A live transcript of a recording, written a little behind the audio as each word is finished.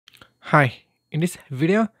Hi, in this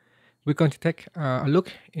video, we're going to take a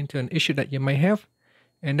look into an issue that you may have,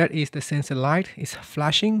 and that is the sensor light is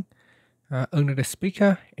flashing under the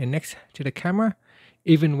speaker and next to the camera,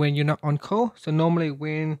 even when you're not on call. So normally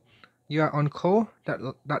when you are on call,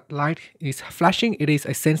 that light is flashing. It is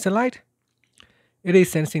a sensor light. It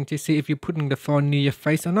is sensing to see if you're putting the phone near your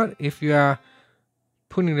face or not. If you are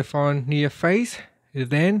putting the phone near your face,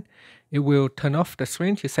 then it will turn off the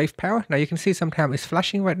screen to save power. Now you can see sometimes it's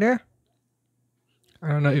flashing right there. I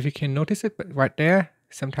don't know if you can notice it, but right there,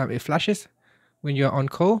 sometimes it flashes when you're on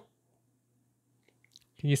call.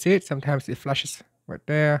 Can you see it? Sometimes it flashes right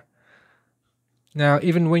there. Now,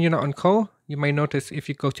 even when you're not on call, you may notice if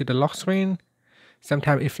you go to the lock screen,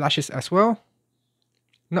 sometimes it flashes as well.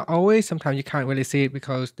 Not always, sometimes you can't really see it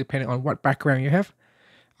because depending on what background you have.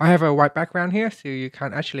 I have a white background here, so you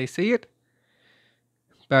can't actually see it.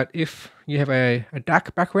 But if you have a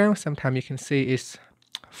dark background, sometimes you can see it's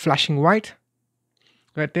flashing white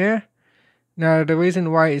right there. Now, the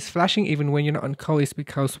reason why it's flashing even when you're not on call is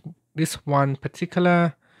because this one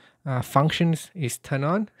particular functions is turned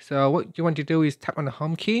on. So what you want to do is tap on the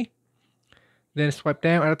home key, then swipe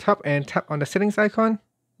down at the top and tap on the settings icon.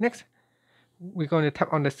 Next, we're going to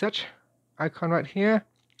tap on the search icon right here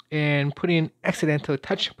and put in accidental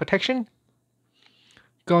touch protection.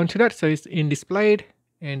 Go into that, so it's in displayed,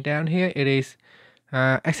 and down here it is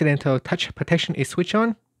accidental touch protection is switched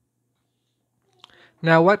on.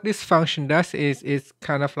 Now what this function does is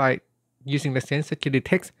kind of like using the sensor to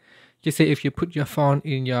detect, you see if you put your phone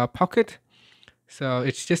in your pocket. So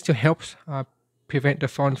it's just to help prevent the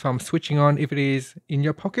phone from switching on if it is in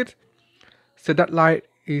your pocket. So that light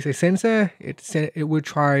is a sensor. It will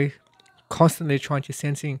constantly trying to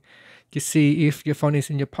sensing to see if your phone is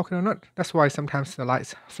in your pocket or not. That's why sometimes the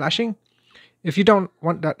light's flashing. If you don't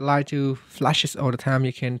want that light to flashes all the time,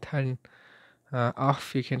 you can turn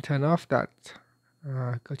off. You can turn off that.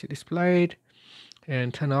 Go to displayed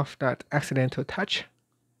and turn off that accidental touch.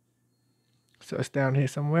 So it's down here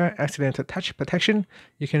somewhere, accidental touch protection.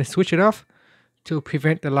 You can switch it off to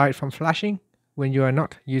prevent the light from flashing when you are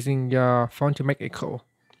not using your phone to make a call.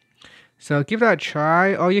 So give that a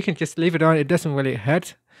try, or you can just leave it on. It doesn't really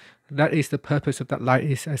hurt. That is the purpose of that light.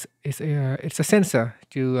 It's a sensor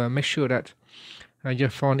to make sure that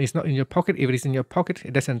your phone is not in your pocket. If it is in your pocket,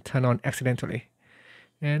 it doesn't turn on accidentally.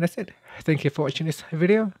 And that's it. Thank you for watching this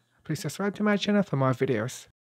video. Please subscribe to my channel for more videos.